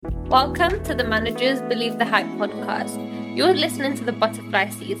Welcome to the Managers Believe the Hype podcast. You're listening to the Butterfly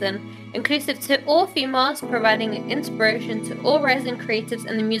Season, inclusive to all females, providing inspiration to all rising creatives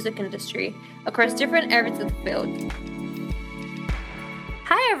in the music industry across different areas of the field.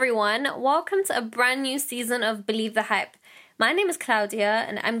 Hi everyone, welcome to a brand new season of Believe the Hype. My name is Claudia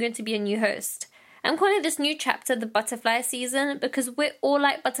and I'm going to be a new host. I'm calling this new chapter the Butterfly Season because we're all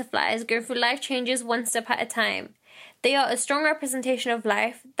like butterflies going through life changes one step at a time. They are a strong representation of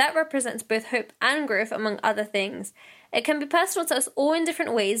life that represents both hope and growth, among other things. It can be personal to us all in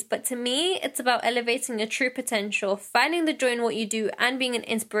different ways, but to me, it's about elevating your true potential, finding the joy in what you do, and being an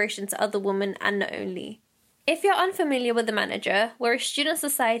inspiration to other women and not only. If you're unfamiliar with The Manager, we're a student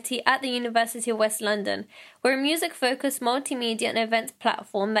society at the University of West London. We're a music-focused multimedia and events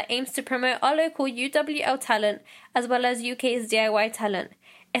platform that aims to promote our local UWL talent as well as UK's DIY talent.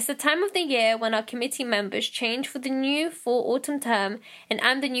 It's the time of the year when our committee members change for the new fall-autumn term, and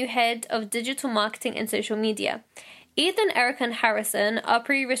I'm the new head of digital marketing and social media. Ethan, Eric and Harrison, our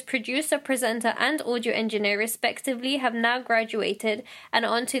previous producer, presenter and audio engineer respectively, have now graduated and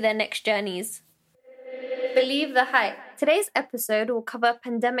are on to their next journeys. Believe the Hype. Today's episode will cover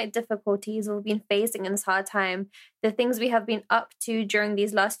pandemic difficulties we've been facing in this hard time, the things we have been up to during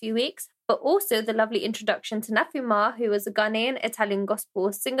these last few weeks, but also the lovely introduction to NaffymaR, who is a Ghanaian Italian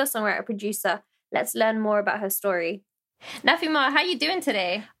gospel singer-songwriter producer. Let's learn more about her story. NaffymaR, how are you doing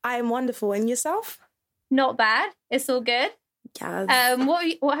today? I am wonderful. And yourself? Not bad. It's all good. Yes.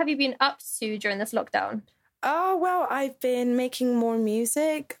 What have you been up to during this lockdown? Well, I've been making more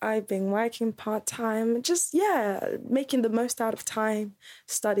music. I've been working part-time. Just, making the most out of time,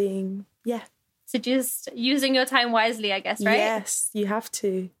 studying. Yeah. So just using your time wisely, I guess, right? Yes, you have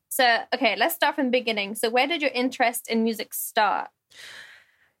to. So, okay, let's start from the beginning. So where did your interest in music start?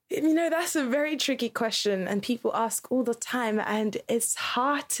 You know, that's a very tricky question and people ask all the time, and it's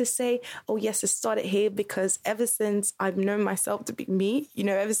hard to say, oh yes, it started here, because ever since I've known myself to be me, you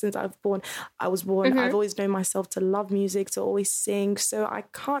know, ever since I was born, I've always known myself to love music, to always sing. So I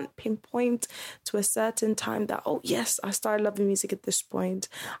can't pinpoint to a certain time that, oh yes, I started loving music at this point.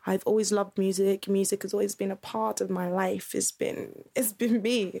 I've always loved music. Music has always been a part of my life. It's been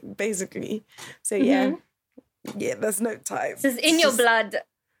me, basically. So yeah, there's no time. This is in your blood.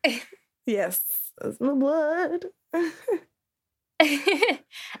 Yes, it's my blood. How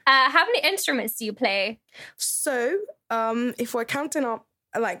many instruments do you play? So, if we're counting up,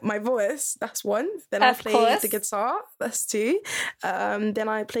 like, my voice, that's one. Then I play the guitar, that's two. Then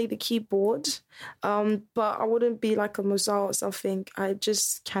I play the keyboard. But I wouldn't be like a Mozart or something. I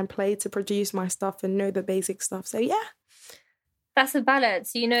just can play to produce my stuff and know the basic stuff. So, yeah. That's a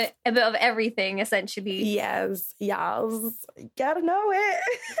balance. So you know a bit of everything, essentially. Yes. You gotta know it.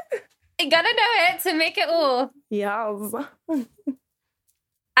 You gotta know it to make it all. Yes. As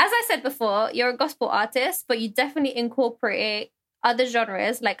I said before, you're a gospel artist, but you definitely incorporate other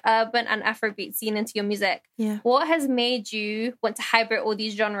genres like urban and Afrobeat scene into your music. Yeah. What has made you want to hybrid all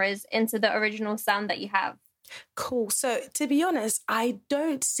these genres into the original sound that you have? Cool. So, to be honest, I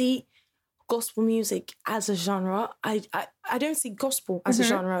don't see gospel music as a genre. I don't see gospel as a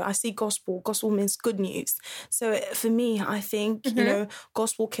genre. I see gospel. Gospel means good news. So for me, I think, you know,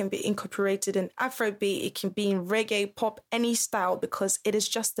 gospel can be incorporated in Afrobeat. It can be in reggae, pop, any style, because it is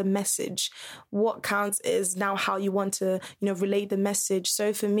just the message. What counts is now how you want to, you know, relay the message.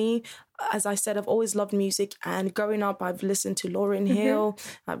 So for me, as I said, I've always loved music, and growing up, I've listened to Lauryn Hill,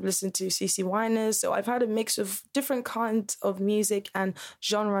 I've listened to CeCe Winans, so I've had a mix of different kinds of music and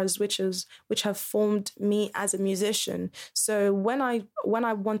genres, which have formed me as a musician. So when I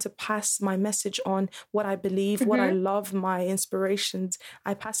want to pass my message on, what I believe, what I love, my inspirations,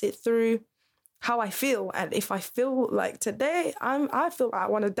 I pass it through how I feel. And if I feel like today, I feel like I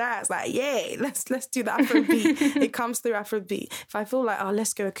want to dance, like, yay, let's do the Afrobeat. It comes through Afrobeat. If I feel like, oh,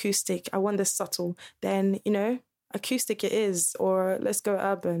 let's go acoustic, I want this subtle, then, you know, acoustic it is, or let's go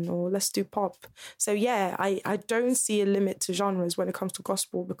urban, or let's do pop. So yeah, I don't see a limit to genres when it comes to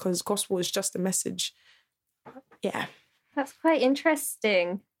gospel, because gospel is just a message. Yeah. That's quite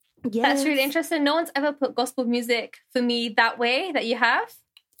interesting. Yes. That's really interesting. No one's ever put gospel music for me that way that you have.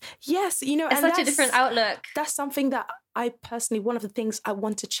 Yes, you know, it's such a different outlook. That's something that I personally, one of the things I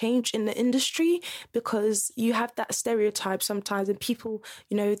want to change in the industry, because you have that stereotype sometimes, and people,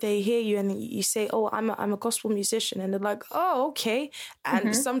 you know, they hear you and you say, oh, I'm a gospel musician, and they're like, oh, okay.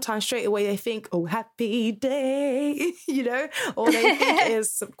 And sometimes straight away they think, oh, happy day, you know, or they think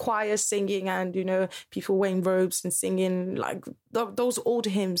it's choir singing and, you know, people wearing robes and singing like those old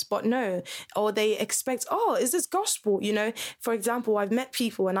hymns, but no. Or they expect, oh, is this gospel? You know, for example, I've met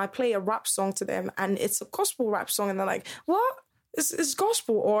people and I play a rap song to them and it's a gospel rap song and they're like, what? it's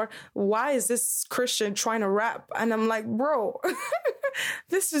gospel. Or why is this Christian trying to rap? And I'm like, bro,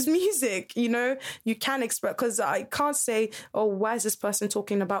 this is music, you know? You can express, because I can't say, oh, why is this person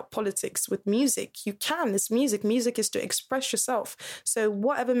talking about politics with music? You can, it's music. Music is to express yourself. So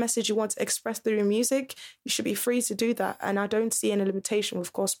whatever message you want to express through your music, you should be free to do that. And I don't see any limitation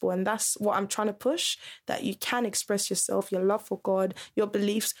with gospel. And that's what I'm trying to push, that you can express yourself, your love for God, your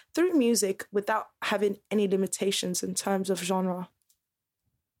beliefs through music without having any limitations in terms of genre.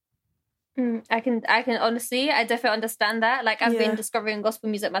 I can honestly, I definitely understand that. Like, I've been discovering gospel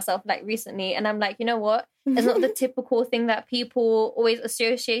music myself, like, recently, and I'm like, you know what? It's not the typical thing that people always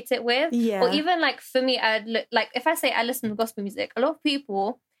associate it with. Yeah. Or even, like, for me, like, if I say I listen to gospel music, a lot of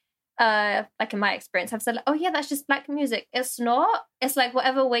people, like, in my experience, have said, like, oh yeah, that's just black music. It's not. It's like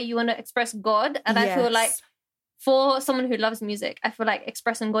whatever way you want to express God. And I feel like, for someone who loves music, I feel like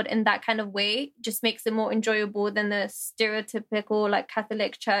expressing God in that kind of way just makes it more enjoyable than the stereotypical, like,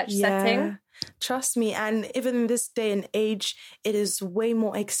 Catholic church setting. Trust me. And even in this day and age, it is way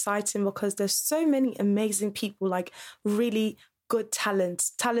more exciting because there's so many amazing people, like, really good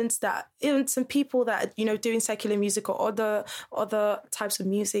talents that even some people that, you know, doing secular music or other types of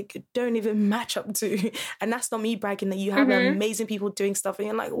music don't even match up to. And that's not me bragging, that you have amazing people doing stuff and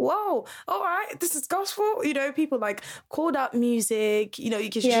you're like, whoa, all right, this is gospel. You know, people like Called Up Music, you know, you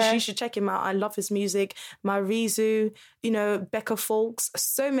should check him out. I love his music. Marizu, you know, Becca Folks,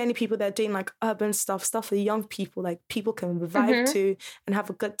 so many people that are doing like urban stuff for young people, like people can vibe to and have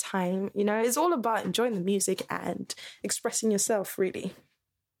a good time. You know, it's all about enjoying the music and expressing yourself, really.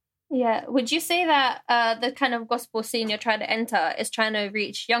 Yeah. Would you say that the kind of gospel scene you're trying to enter is trying to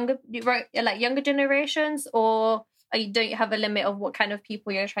reach younger generations, or don't you have a limit of what kind of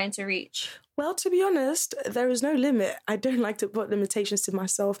people you're trying to reach? Well, to be honest, there is no limit. I don't like to put limitations to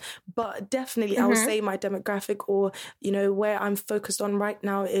myself, but definitely I would say my demographic, or, you know, where I'm focused on right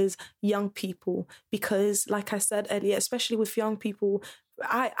now is young people, because like I said earlier, especially with young people,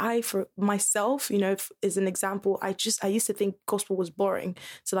 I for myself, you know, as an example, I used to think gospel was boring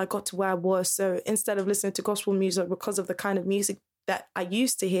till I got to where I was. So instead of listening to gospel music because of the kind of music that I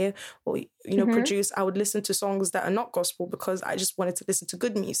used to hear or, you know, produce, I would listen to songs that are not gospel because I just wanted to listen to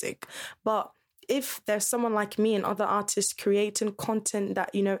good music. But if there's someone like me and other artists creating content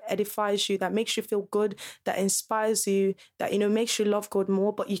that, you know, edifies you, that makes you feel good, that inspires you, that, you know, makes you love God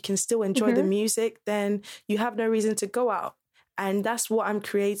more, but you can still enjoy the music, then you have no reason to go out. And that's what I'm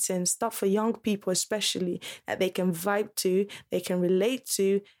creating, stuff for young people especially, that they can vibe to, they can relate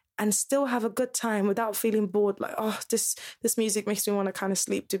to, and still have a good time without feeling bored. Like, oh, this music makes me want to kind of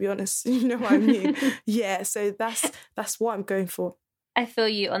sleep, to be honest. You know what I mean? Yeah, so that's what I'm going for. I feel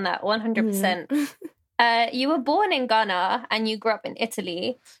you on that 100%. You were born in Ghana and you grew up in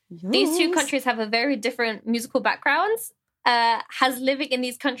Italy. Yes. These two countries have a very different musical backgrounds. Has living in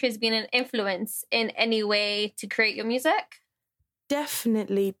these countries been an influence in any way to create your music?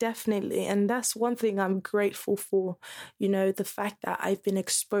 Definitely. And that's one thing I'm grateful for, you know, the fact that I've been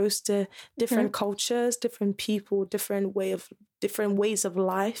exposed to different cultures, different people, different ways of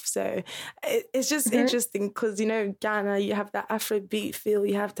life. So it's just interesting because, you know, Ghana, you have that Afrobeat feel,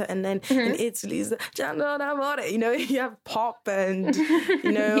 you have that, and then in Italy, you know, you have pop and,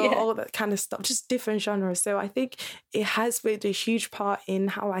 you know, all that kind of stuff, just different genres. So I think it has played a huge part in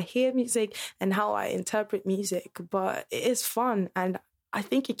how I hear music and how I interpret music, but it is fun. And I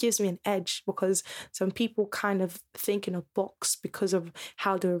think it gives me an edge because some people kind of think in a box because of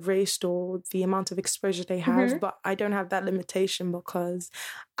how they're raised or the amount of exposure they have. But I don't have that limitation because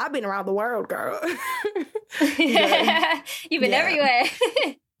I've been around the world, girl. You've been everywhere.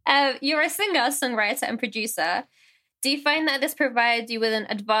 You're a singer, songwriter, and producer. Do you find that this provides you with an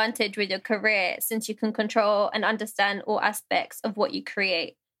advantage with your career since you can control and understand all aspects of what you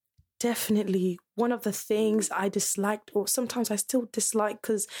create? Definitely. One of the things I disliked, or sometimes I still dislike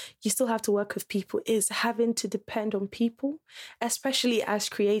because you still have to work with people, is having to depend on people, especially as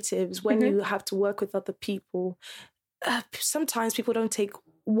creatives. When you have to work with other people, sometimes people don't take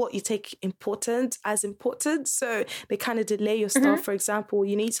what you take important as important, so they kind of delay your stuff. For example,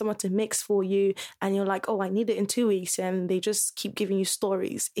 you need someone to mix for you and you're like, oh, I need it in 2 weeks, and they just keep giving you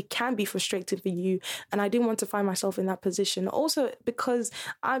stories. It can be frustrating for you, and I didn't want to find myself in that position. Also because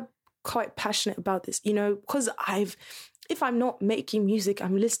I'm quite passionate about this, you know, because if I'm not making music,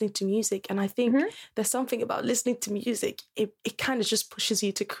 I'm listening to music. And I think there's something about listening to music, it kind of just pushes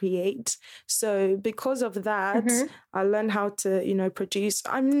you to create. So because of that, I learned how to, you know, produce.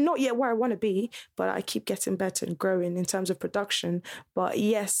 I'm not yet where I want to be, but I keep getting better and growing in terms of production. But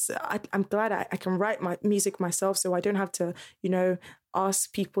yes, I'm glad I can write my music myself, so I don't have to, you know,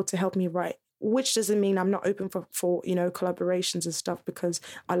 ask people to help me write. which doesn't mean I'm not open for collaborations and stuff, because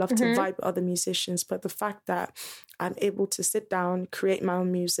I love to vibe with other musicians. But the fact that I'm able to sit down, create my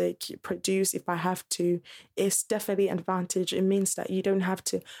own music, produce if I have to, is definitely an advantage. It means that you don't have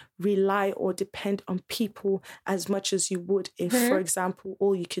to rely or depend on people as much as you would if, for example,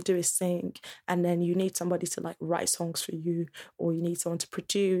 all you could do is sing, and then you need somebody to like write songs for you, or you need someone to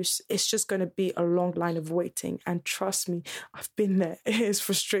produce. It's just going to be a long line of waiting. And trust me, I've been there. It is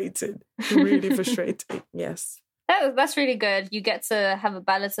frustrating. Really frustrating. Yes. That's really good. You get to have a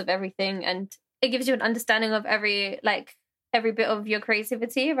balance of everything, and it gives you an understanding of every bit of your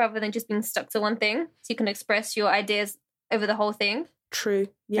creativity, rather than just being stuck to one thing. So you can express your ideas over the whole thing. True.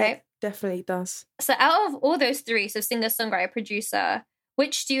 Yeah, right? Definitely does. So out of all those three, so singer, songwriter, producer,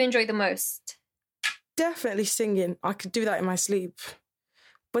 which do you enjoy the most? Definitely singing. I could do that in my sleep.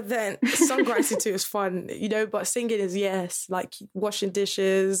 But then songwriting too is fun, but singing is, yes, like washing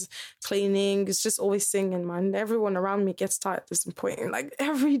dishes, cleaning. It's just always singing, man. Everyone around me gets tired at some point. Like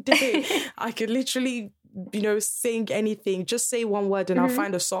every day I could literally, sing anything. Just say one word and I'll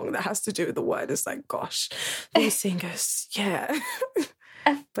find a song that has to do with the word. It's like, gosh, these singers, yeah.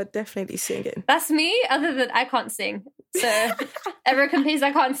 But definitely singing. That's me, other than I can't sing. So everyone complains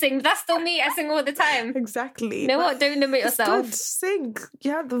I can't sing. But that's still me. I sing all the time. Exactly. You know what? Don't limit yourself. Good. Sing.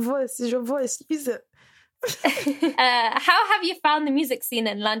 You have the voice. It's your voice. Use it. How have you found the music scene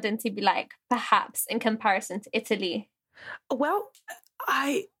in London to be like, perhaps, in comparison to Italy? Well,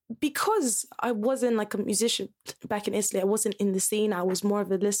 because I wasn't like a musician back in Italy, I wasn't in the scene. I was more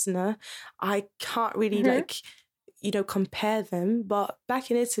of a listener. I can't really compare them. But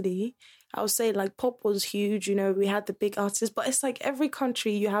back in Italy, I would say like pop was huge. We had the big artists, but it's like every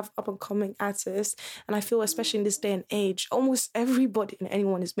country you have up and coming artists. And I feel, especially in this day and age, almost everybody and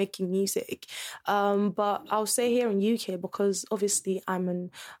anyone is making music. But I'll say here in UK, because obviously I'm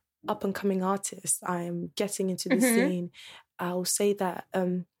an up and coming artist, I'm getting into the scene. I'll say that,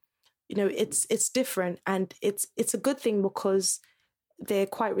 it's different, and it's a good thing, because they're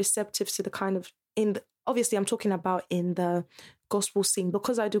quite receptive to the kind of, obviously I'm talking about in the gospel scene,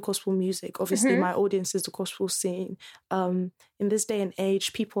 because I do gospel music. Obviously my audience is the gospel scene. In this day and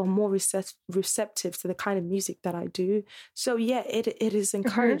age, people are more receptive to the kind of music that I do. So yeah, it is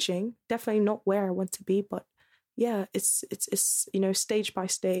encouraging. Definitely not where I want to be, but yeah, it's stage by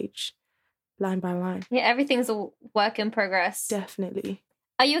stage, line by line. Yeah, everything's a work in progress. Definitely.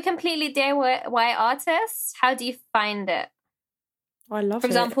 Are you a completely DIY artist? How do you find it? I love it. For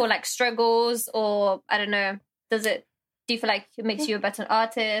example, like struggles, or I don't know, do you feel like it makes you a better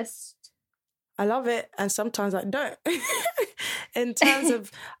artist? I love it, and sometimes I don't. In terms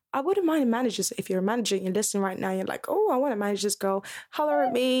of, I wouldn't mind managers. If you're a manager and you're listening right now, you're like, oh, I want to manage this girl. Holler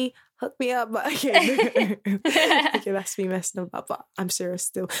at me, hook me up. But okay, okay, that's me messing about, but I'm serious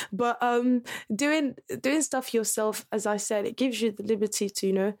still. But doing stuff yourself, as I said, it gives you the liberty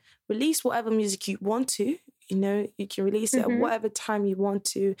to, release whatever music you want to. You can release it at whatever time you want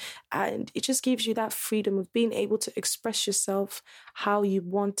to. And it just gives you that freedom of being able to express yourself how you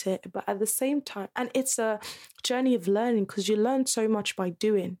want it. But at the same time, and it's a journey of learning, because you learn so much by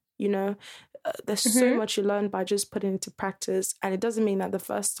doing, there's so much you learn by just putting it into practice. And it doesn't mean that the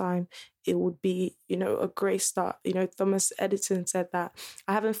first time it would be, a great start. Thomas Edison said that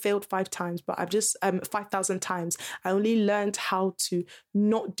I haven't failed 5 times, but I've just 5,000 times. I only learned how to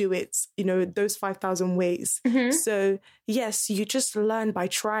not do it, those 5,000 ways. So yes, you just learn by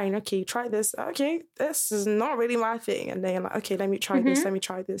trying. Okay, try this. Okay, this is not really my thing. And then you're like, okay, let me try this. Let me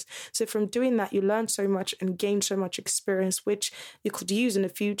try this. So from doing that, you learn so much and gain so much experience, which you could use in the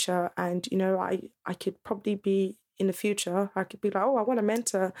future. And, I could probably be in the future, I could be like, oh, I want to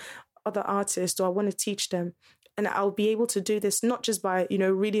mentor other artists, or I want to teach them. And I'll be able to do this not just by,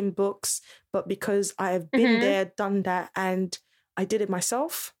 reading books, but because I have been there, done that, and I did it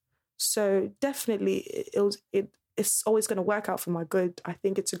myself. So definitely it's always going to work out for my good. I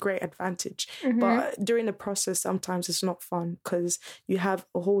think it's a great advantage. But during the process, sometimes it's not fun, because you have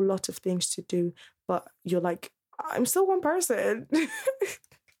a whole lot of things to do, but you're like, I'm still one person.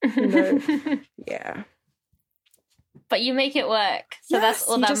 Yeah. But you make it work. So yes, that's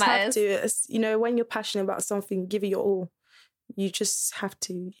all that matters. You just have to, when you're passionate about something, give it your all. You just have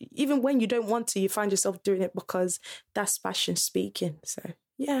to. Even when you don't want to, you find yourself doing it because that's passion speaking. So,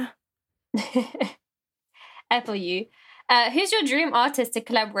 yeah. I feel you. Who's your dream artist to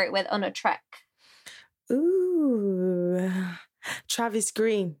collaborate with on a track? Ooh, Travis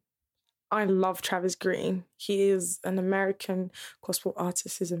Green. I love Travis Green. He is an American gospel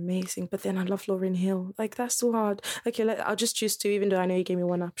artist. He's amazing. But then I love Lauryn Hill. Like, that's so hard. Okay, I'll just choose 2, even though I know you gave me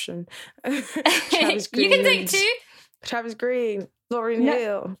one option. Travis Green. You can take 2. Travis Green, Lauryn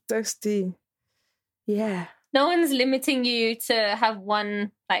Hill, those 2. Yeah. No one's limiting you to have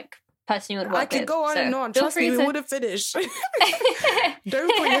one, like, person you would work with. I could go on and on. Trust me, we wouldn't finish.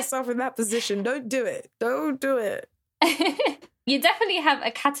 Don't put yourself in that position. Don't do it. Don't do it. You definitely have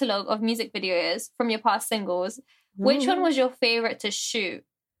a catalogue of music videos from your past singles. Which one was your favourite to shoot?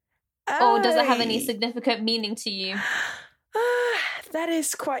 Or does it have any significant meaning to you? That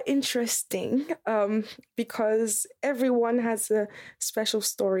is quite interesting because everyone has a special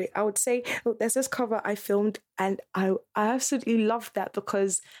story. I would say, look, there's this cover I filmed and I absolutely loved that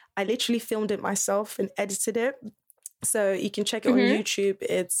because I literally filmed it myself and edited it. So you can check it on YouTube.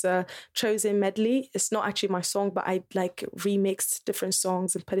 It's a chosen medley. It's not actually my song, but I like remixed different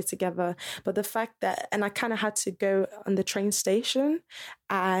songs and put it together. But the fact that, and I kind of had to go on the train station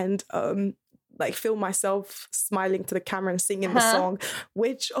and like film myself smiling to the camera and singing the song,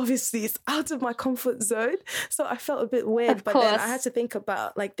 which obviously is out of my comfort zone. So I felt a bit weird, but then I had to think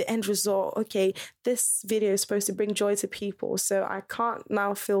about like the end result. Okay, this video is supposed to bring joy to people, so I can't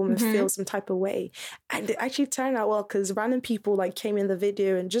now film and feel some type of way. And it actually turned out well because random people like came in the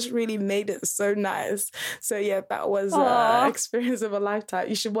video and just really made it so nice. So yeah, that was an experience of a lifetime.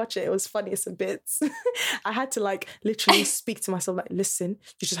 You should watch it. It was funny some bits. I had to like literally speak to myself like, listen,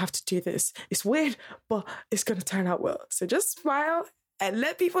 you just have to do this. It's weird, but it's going to turn out well. So just smile and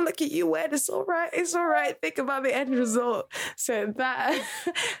let people look at you weird. It's all right. It's all right. Think about the end result. So that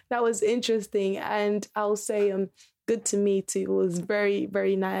was interesting. And I'll say good to me too. It was very,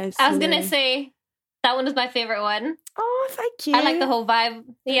 very nice. I was going to say that one was my favorite one. Oh, thank you. I like the whole vibe.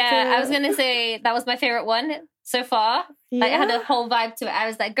 Yeah, I was going to say that was my favorite one so far. Yeah. Like, it had a whole vibe to it. I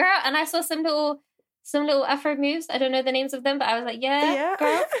was like, girl, and I saw some little Afro moves. I don't know the names of them, but I was like, yeah.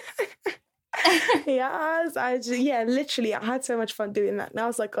 Girl. Literally, I had so much fun doing that. Now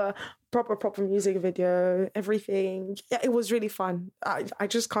it's like a proper music video, everything. Yeah, it was really fun. I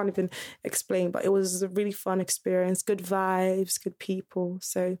just can't even explain, but it was a really fun experience. Good vibes, good people.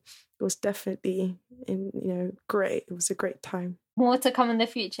 So it was definitely, great. It was a great time. More to come in the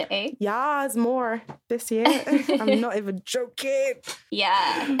future, eh? Yeah, it's more this year. I'm not even joking.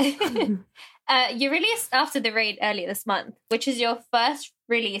 Yeah. You released After the Raid earlier this month, which is your first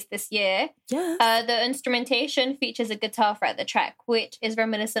release this year. Yeah. The instrumentation features a guitar throughout the track, which is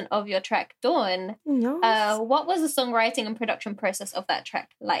reminiscent of your track Dawn. Nice. What was the songwriting and production process of that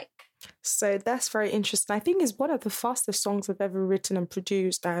track like? So that's very interesting. I think it's one of the fastest songs I've ever written and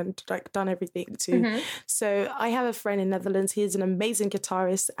produced and like done everything to. So I have a friend in Netherlands. He's an amazing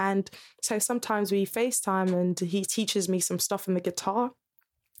guitarist. And so sometimes we FaceTime and he teaches me some stuff on the guitar.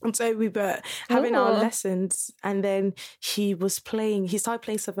 And so we were having our lessons and then he started playing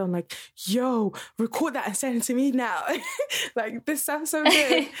something. I'm like, yo, record that and send it to me now. Like, this sounds so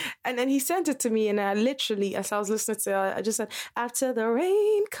good. And then he sent it to me and I literally, as I was listening to it, I just said, after the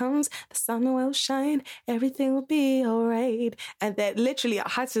rain comes, the sun will shine, everything will be all right. And then literally I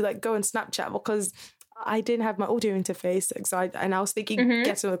had to like go on Snapchat because I didn't have my audio interface, and I was thinking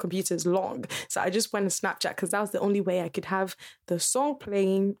getting on the computer is long. So I just went to Snapchat because that was the only way I could have the song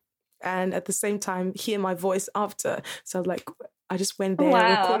playing and at the same time hear my voice after. So I was like, I just went there,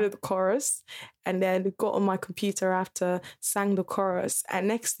 recorded the chorus, and then got on my computer after, sang the chorus. And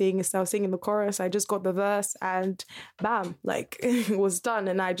next thing is I was singing the chorus, I just got the verse and bam, like it was done.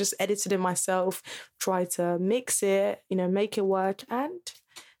 And I just edited it myself, tried to mix it, make it work. And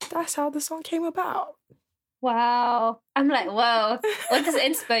that's how the song came about. Wow. I'm like, whoa, what does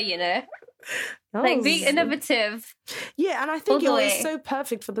inspo, like being innovative. Yeah, and I think it was so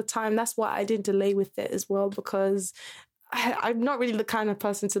perfect for the time. That's why I didn't delay with it as well, because I'm not really the kind of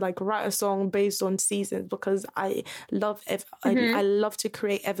person to like write a song based on seasons, because I love I love to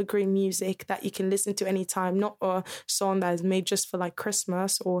create evergreen music that you can listen to anytime, not a song that is made just for like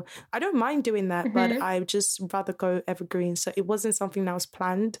Christmas, or I don't mind doing that, but I just rather go evergreen. So it wasn't something that was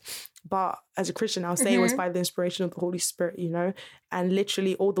planned, but as a Christian, I'll say it was by the inspiration of the Holy Spirit, and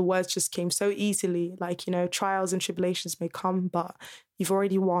literally all the words just came so easily. Like, trials and tribulations may come, but you've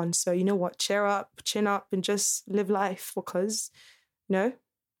already won. So you know what? Cheer up, chin up, and just live life, because,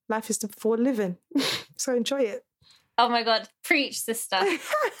 life is for living. So enjoy it. Oh my God. Preach, sister.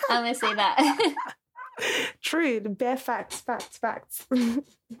 I'm going to say that. True. The bare facts.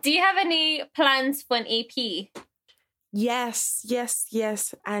 Do you have any plans for an EP? Yes,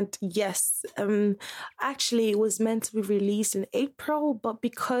 and yes. Actually, it was meant to be released in April, but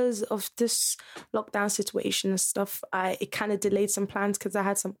because of this lockdown situation and stuff, it kind of delayed some plans, because I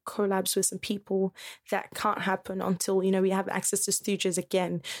had some collabs with some people that can't happen until, we have access to studios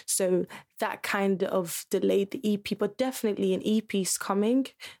again. So that kind of delayed the EP, but definitely an EP is coming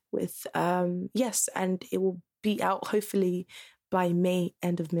with, and it will be out hopefully by May,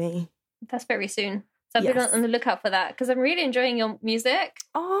 end of May. That's very soon. So I've been Yes. on the lookout for that because I'm really enjoying your music.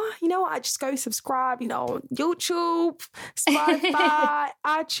 Oh, you know what? I just go subscribe, YouTube, Spotify,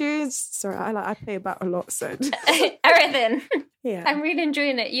 iTunes. Sorry, I pay about a lot, so. Everything. Yeah. I'm really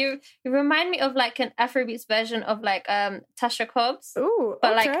enjoying it. You remind me of like an Afrobeats version of like Tasha Cobbs. Ooh,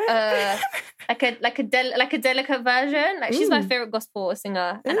 but okay. like a delicate version. Like she's my favorite gospel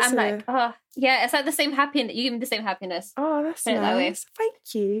singer, and I'm like, oh yeah, it's like the same happiness. You give me the same happiness. Oh, that's Put it that way. nice. Thank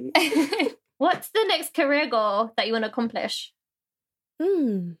you. What's the next career goal that you want to accomplish?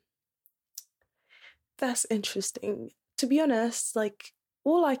 That's interesting. To be honest, like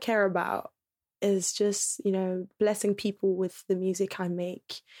all I care about is just, blessing people with the music I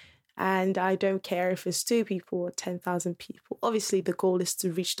make. And I don't care if it's 2 people or 10,000 people. Obviously, the goal is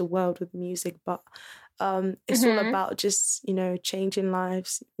to reach the world with music, but it's all about just, changing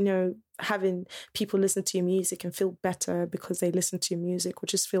lives, having people listen to your music and feel better because they listen to your music, or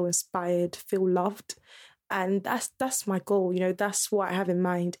just feel inspired, feel loved. And that's my goal. That's what I have in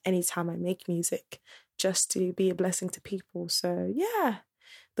mind anytime I make music, just to be a blessing to people. So, yeah,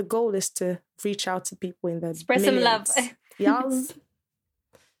 the goal is to reach out to people in the Spread millions. some love. Yes.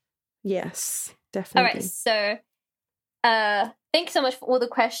 Yes, definitely. All right, so thank you so much for all the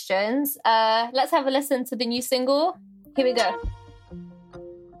questions. Let's have a listen to the new single. Here we go.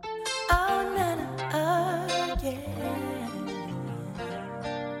 Oh, yeah.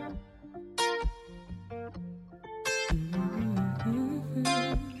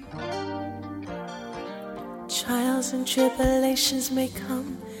 Trials and tribulations may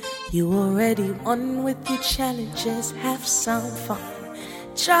come. You already won with your challenges. Have some fun.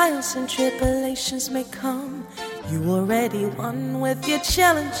 Trials and tribulations may come. You already won with your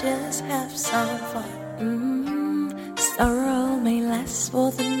challenges. Have some fun. Sorrow may last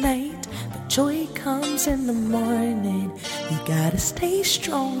for the night, but joy comes in the morning. You gotta stay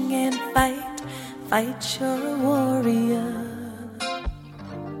strong and fight. Fight, you're a warrior.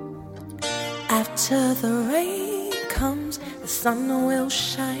 After the rain comes, the sun will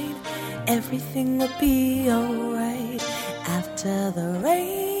shine. Everything will be alright. After the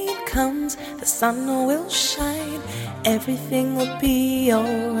rain comes, the sun will shine. Everything will be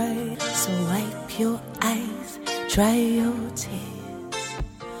alright. So wipe your eyes, dry your tears.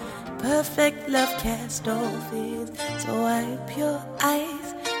 Perfect love casts all fears. So wipe your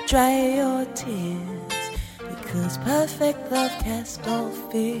eyes, dry your tears. Because perfect love casts all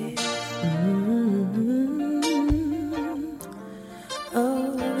fears.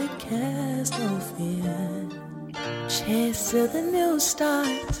 Oh, it casts all fear. Cheers to the new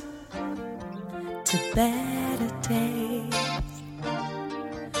start, to better days.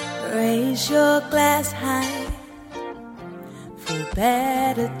 Raise your glass high for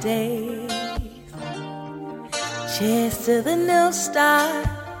better days. Cheers to the new start,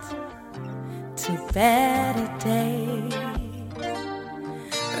 to better days.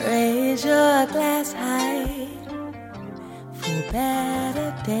 Raise your glass high for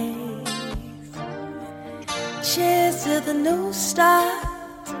better days. Cheers to the new start,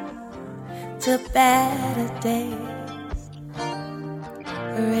 to better days.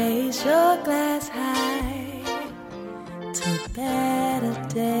 Raise your glass high to better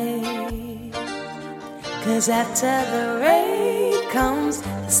days. 'Cause after the rain comes,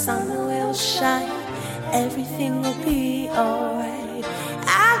 the sun will shine. Everything will be alright.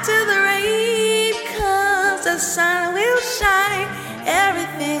 After the rain comes, the sun will shine.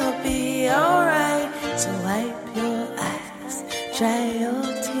 Everything will be alright. So wipe your eyes, dry your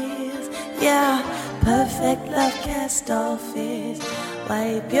tears. Yeah, perfect love casts all fears.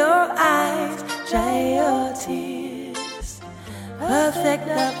 Wipe your eyes, dry your tears. Perfect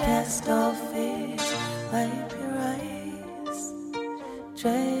love casts all fears. Wipe your eyes,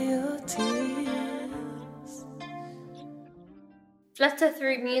 dry your tears. Flutter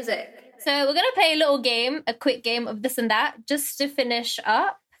through music. So we're going to play a little game, a quick game of this and that, just to finish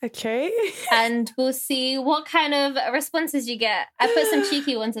up. Okay. And we'll see what kind of responses you get. I put some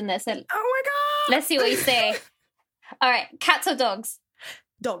cheeky ones in there, so Oh my God. let's see what you say. All right, cats or dogs?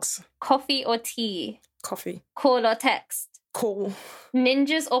 Dogs. Coffee or tea? Coffee. Call or text? Cool.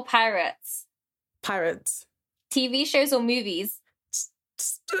 Ninjas or pirates? Pirates. TV shows or movies?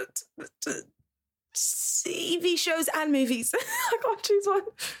 TV shows and movies. I can't choose one.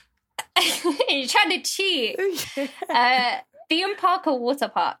 You're trying to cheat. Yeah. Theme park or water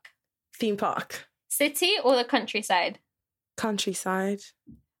park? Theme park. City or the countryside? Countryside.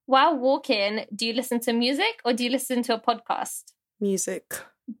 While walking, do you listen to music or do you listen to a podcast? Music.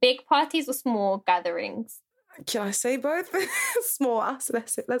 Big parties or small gatherings? Can I say both? Small. So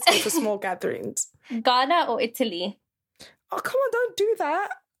let's go for small gatherings. Ghana or Italy? Oh, come on, don't do that.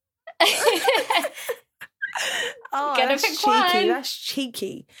 Oh, Gotta that's pick cheeky. one. That's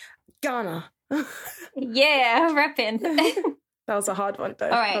cheeky. Ghana. Yeah, rapping. That was a hard one, though.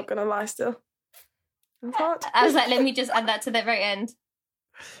 All right. Not gonna lie, still. It's hard. I was like, let me just add that to the very end.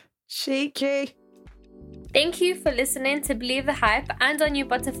 Cheeky. Thank you for listening to Believe the Hype and our new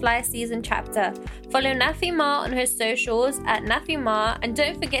Butterfly season chapter. Follow NaffymaR on her socials at NaffymaR, and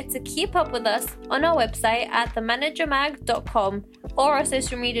don't forget to keep up with us on our website at themanagermag.com or our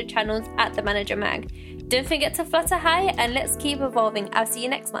social media channels at themanagermag. Don't forget to flutter high, and let's keep evolving. I'll see you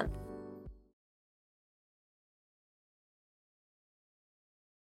next month.